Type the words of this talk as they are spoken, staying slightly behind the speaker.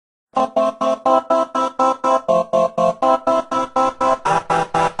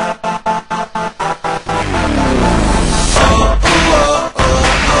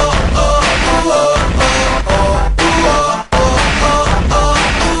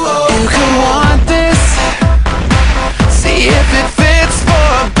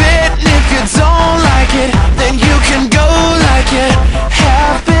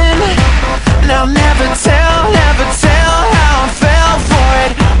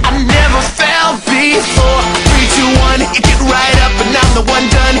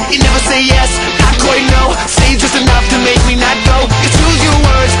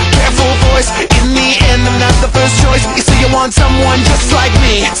Someone just like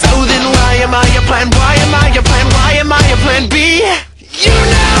me. So then why am I your plan? Why